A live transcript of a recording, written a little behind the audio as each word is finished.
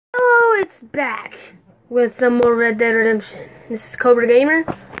it's back with some more Red Dead Redemption. This is Cobra Gamer,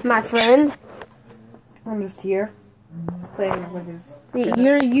 my friend. I'm just here, playing with his...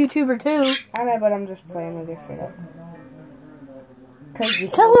 You're a YouTuber too. I know, but I'm just playing with his setup. Crazy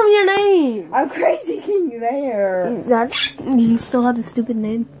Tell him your name. I'm Crazy King there. You still have the stupid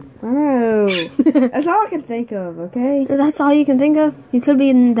name. Oh, that's all I can think of, okay? That's all you can think of? You could be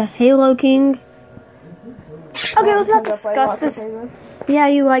in the Halo King. Okay, let's not discuss this. Yeah,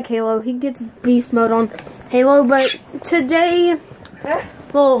 you like Halo. He gets beast mode on Halo, but today,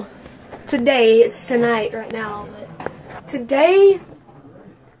 well, today, it's tonight right now, but today,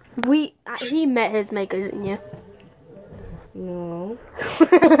 he met his maker, didn't you? No.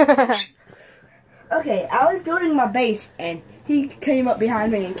 Okay, I was building my base, and he came up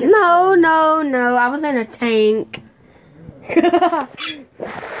behind me and killed me. No, I was in a tank.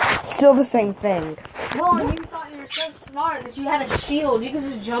 Still the same thing. Well, you thought you were so smart that you had a shield. You could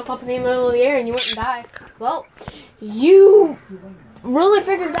just jump up in the middle of the air and you wouldn't die. Well, you really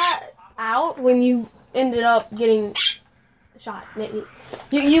figured that out when you ended up getting shot.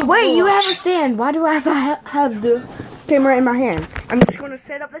 You Wait, you have a stand. Why do I have the camera in my hand? I'm just going to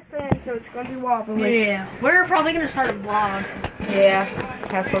set up a stand so it's going to be wobbly. Yeah, we're probably going to start a vlog. Yeah,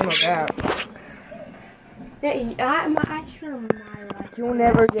 have fun with that. Yeah, I sure might. You'll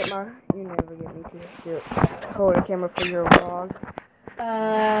never get me to hold a camera for your vlog.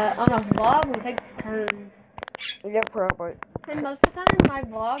 On a vlog, we take turns. Yeah, probably. And most of the time, my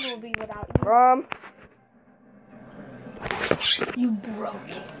vlog will be without you. You broke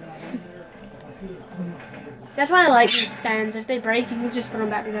it. That's why I like these stands. If they break, you can just put them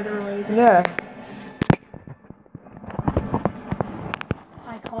back together really easy. Yeah.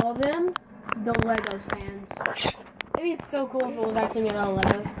 I call them the Lego stands. Maybe it's so cool if it was actually made out of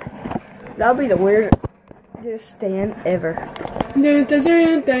Legos. That'll be the weirdest stand ever.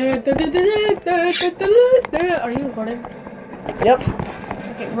 Are you recording? Yep.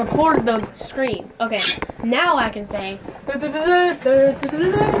 Okay, record the screen. Okay, now I can say. No, dude, that's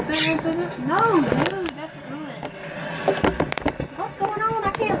ruined. What's going on?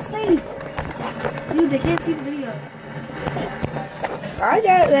 I can't see. Dude, they can't see the video. I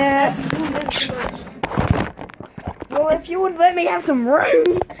get that. That's zoomed in too much. Well, if you would let me have some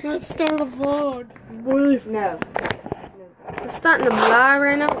room. Let's start a vlog. No. We're starting to vlog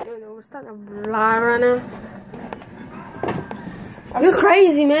right now. No, we're starting to vlog right now. You're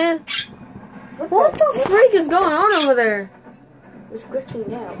crazy, man. What the freak is going on over there? It's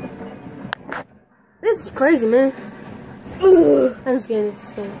glitching out. This is crazy, man. Ugh. I'm just kidding. This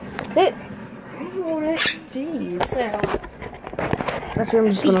is kidding. I don't want it. Jeez. There. Actually, I'm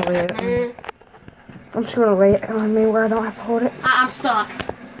just gonna lay it. I'm just gonna lay it on me where I don't have to hold it. I'm stuck.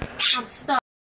 I'm stuck.